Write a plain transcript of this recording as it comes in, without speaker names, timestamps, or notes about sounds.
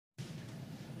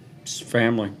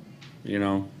Family, you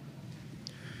know.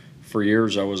 For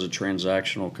years, I was a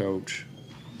transactional coach.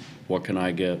 What can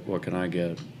I get? What can I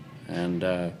get? And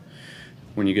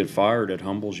when you get fired, it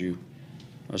humbles you.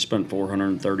 I spent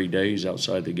 430 days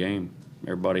outside the game.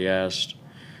 Everybody asked,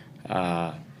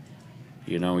 uh,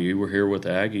 you were here with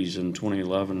the Aggies in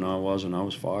 2011. No, I wasn't. I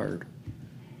was fired.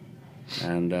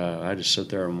 And I just sit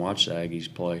there and watch the Aggies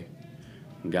play.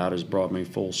 And God has brought me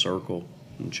full circle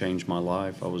and changed my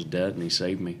life. I was dead, and He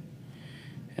saved me.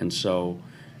 And so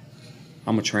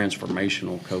I'm a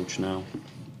transformational coach now.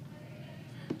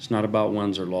 It's not about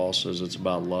wins or losses. It's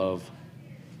about love.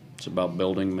 It's about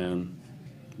building men,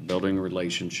 building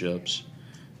relationships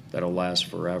that'll last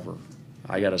forever.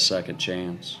 I got a second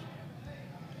chance.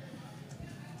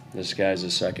 This guy's a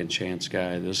second chance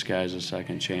guy. This guy's a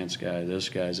second chance guy. This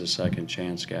guy's a second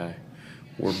chance guy.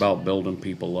 We're about building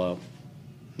people up.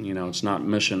 It's not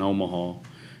mission Omaha.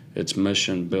 It's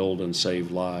mission build and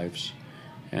save lives.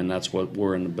 And that's what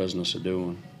we're in the business of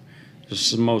doing. This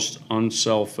is the most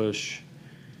unselfish,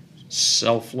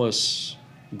 selfless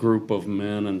group of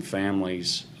men and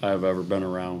families I've ever been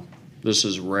around. This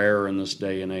is rare in this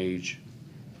day and age.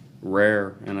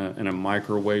 Rare in a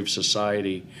microwave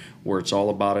society where it's all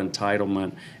about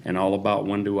entitlement and all about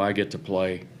when do I get to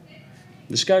play.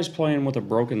 This guy's playing with a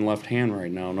broken left hand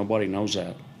right now. Nobody knows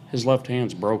that. His left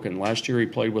hand's broken. Last year he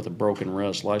played with a broken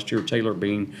wrist. Last year Taylor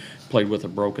Bean played with a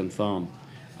broken thumb.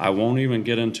 I won't even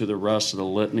get into the rest of the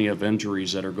litany of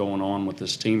injuries that are going on with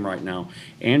this team right now.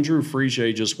 Andrew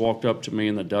Frigier just walked up to me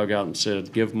in the dugout and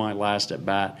said, "Give my last at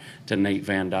bat to Nate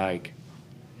Van Dyke."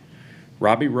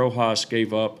 Robbie Rojas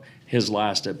gave up his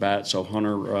last at bat so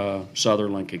Hunter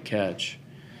Sutherland could catch.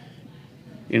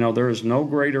 There is no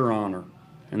greater honor,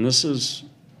 and this is,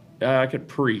 I could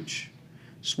preach.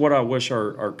 It's what I wish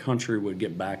our country would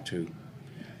get back to.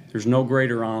 There's no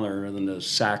greater honor than to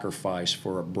sacrifice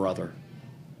for a brother.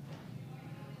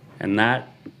 And that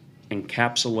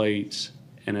encapsulates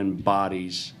and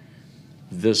embodies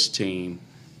this team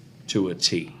to a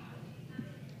T.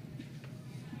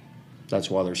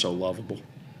 That's why they're so lovable.